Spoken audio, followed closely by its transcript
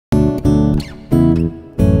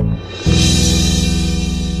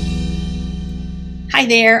Hi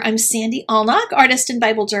there, I'm Sandy Allnock, artist and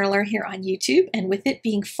Bible journaler here on YouTube, and with it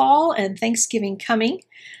being fall and Thanksgiving coming,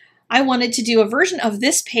 I wanted to do a version of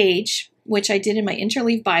this page, which I did in my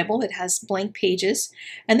interleave Bible. It has blank pages,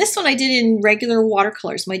 and this one I did in regular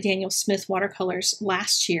watercolors, my Daniel Smith watercolors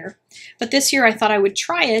last year. But this year I thought I would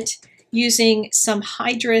try it using some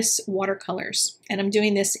Hydrus watercolors, and I'm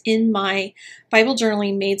doing this in my Bible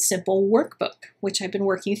Journaling Made Simple workbook, which I've been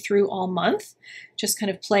working through all month, just kind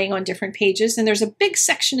of playing on different pages. And there's a big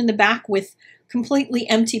section in the back with completely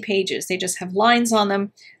empty pages. They just have lines on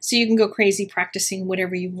them, so you can go crazy practicing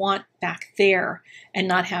whatever you want back there and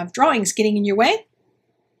not have drawings getting in your way.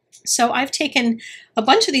 So I've taken a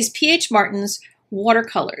bunch of these PhMartins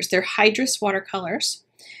watercolors. They're Hydrus watercolors,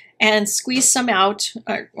 and squeezed some out,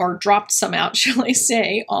 or dropped some out, shall I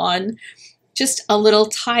say, on just a little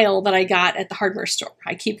tile that I got at the hardware store.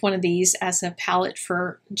 I keep one of these as a palette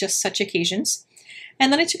for just such occasions.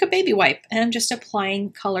 And then I took a baby wipe, and I'm just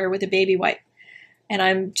applying color with a baby wipe. And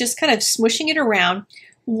I'm just kind of smushing it around.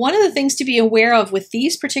 One of the things to be aware of with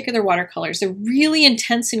these particular watercolors, they're really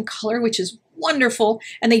intense in color, which is wonderful,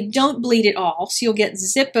 and they don't bleed at all, so you'll get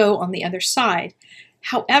Zippo on the other side.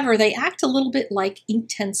 However, they act a little bit like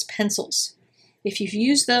Inktense pencils. If you've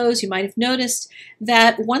used those, you might have noticed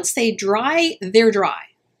that once they dry, they're dry.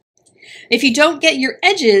 If you don't get your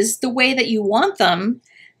edges the way that you want them,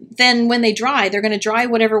 then when they dry, they're going to dry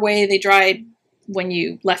whatever way they dried when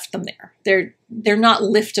you left them there. They're not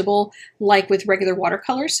liftable like with regular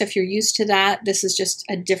watercolors. So if you're used to that, this is just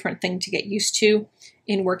a different thing to get used to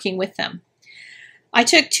in working with them. I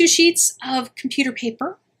took 2 sheets of computer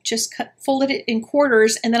paper, just folded it in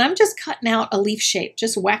quarters, and then I'm just cutting out a leaf shape,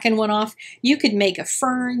 just whacking one off. You could make a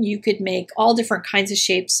fern, you could make all different kinds of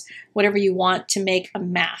shapes, whatever you want to make a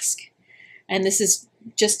mask. And this is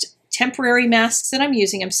just temporary masks that I'm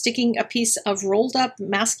using. I'm sticking a piece of rolled up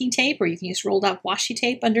masking tape, or you can use rolled up washi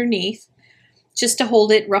tape underneath, just to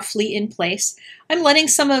hold it roughly in place. I'm letting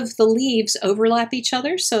some of the leaves overlap each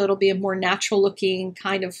other, so it'll be a more natural looking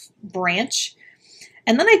kind of branch.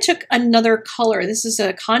 And then I took another color. This is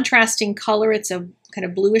a contrasting color. It's a kind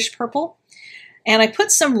of bluish purple. And I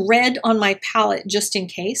put some red on my palette just in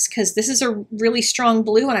case, because this is a really strong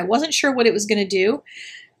blue and I wasn't sure what it was going to do.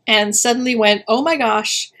 And suddenly went, oh my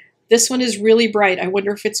gosh, this one is really bright. I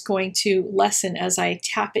wonder if it's going to lessen as I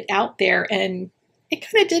tap it out there. And it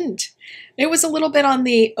kind of didn't. It was a little bit on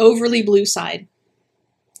the overly blue side.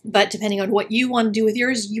 But depending on what you want to do with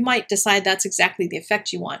yours, you might decide that's exactly the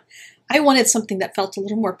effect you want. I wanted something that felt a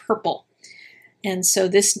little more purple. And so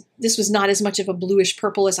this was not as much of a bluish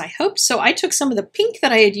purple as I hoped. So I took some of the pink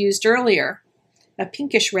that I had used earlier, a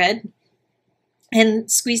pinkish red,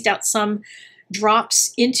 and squeezed out some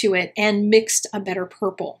drops into it and mixed a better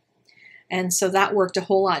purple. And so that worked a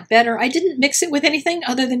whole lot better. I didn't mix it with anything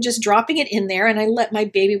other than just dropping it in there, and I let my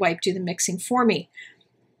baby wipe do the mixing for me.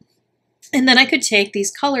 And then I could take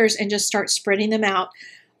these colors and just start spreading them out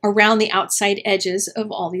around the outside edges of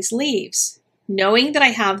all these leaves, knowing that I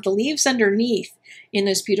have the leaves underneath in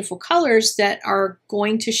those beautiful colors that are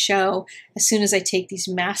going to show as soon as I take these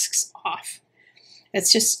masks off.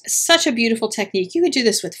 It's just such a beautiful technique. You could do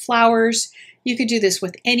this with flowers. You could do this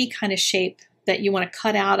with any kind of shape that you want to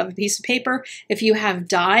cut out of a piece of paper. If you have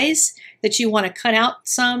dies that you want to cut out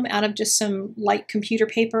some out of just some light computer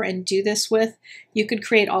paper and do this with, you could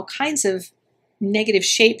create all kinds of negative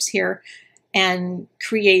shapes here and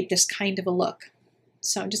create this kind of a look.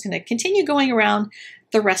 So I'm just going to continue going around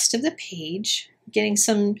the rest of the page, getting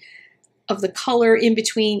some of the color in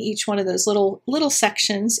between each one of those little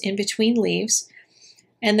sections in between leaves,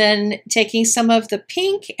 and then taking some of the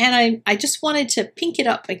pink, and I just wanted to pink it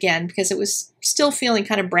up again because it was still feeling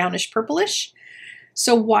kind of brownish purplish.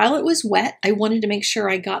 So while it was wet, I wanted to make sure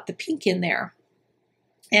I got the pink in there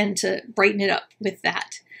and to brighten it up with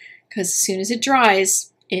that, because as soon as it dries,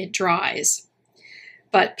 it dries.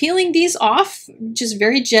 But peeling these off just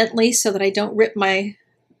very gently so that I don't rip my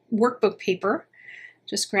workbook paper,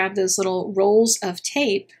 just grab those little rolls of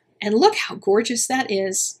tape, and look how gorgeous that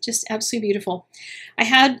is. Just absolutely beautiful. I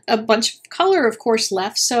had a bunch of color, of course,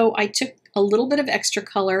 left, so I took a little bit of extra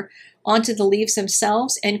color onto the leaves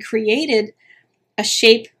themselves and created a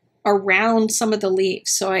shape around some of the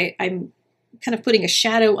leaves. So I'm kind of putting a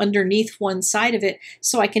shadow underneath one side of it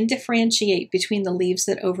so I can differentiate between the leaves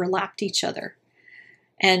that overlapped each other.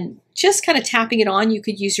 And just kind of tapping it on, you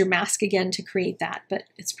could use your mask again to create that, but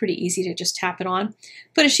it's pretty easy to just tap it on.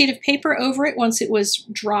 Put a sheet of paper over it once it was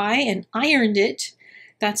dry and ironed it.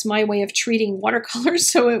 That's my way of treating watercolors,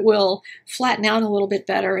 so it will flatten out a little bit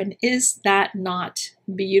better. And is that not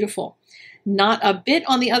beautiful? Not a bit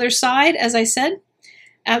on the other side, as I said.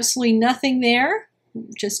 Absolutely nothing there.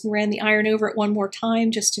 just ran the iron over it one more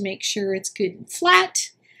time just to make sure it's good and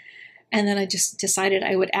flat. And then I just decided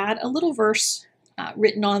I would add a little verse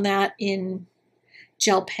written on that in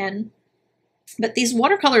gel pen. But these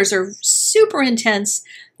watercolors are super intense,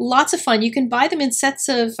 lots of fun. You can buy them in sets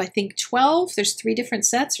of, I think, 12. There's 3 different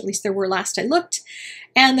sets, or at least there were last I looked.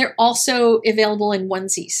 And they're also available in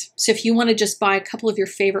onesies. So if you want to just buy a couple of your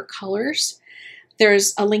favorite colors,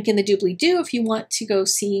 there's a link in the doobly-doo if you want to go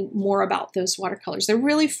see more about those watercolors. They're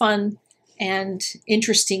really fun and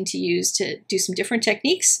interesting to use to do some different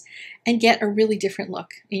techniques and get a really different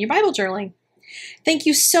look in your Bible journaling. Thank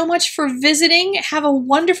you so much for visiting. Have a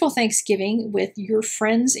wonderful Thanksgiving with your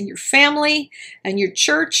friends and your family and your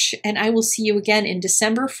church, and I will see you again in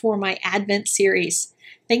December for my Advent series.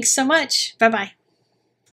 Thanks so much. Bye-bye.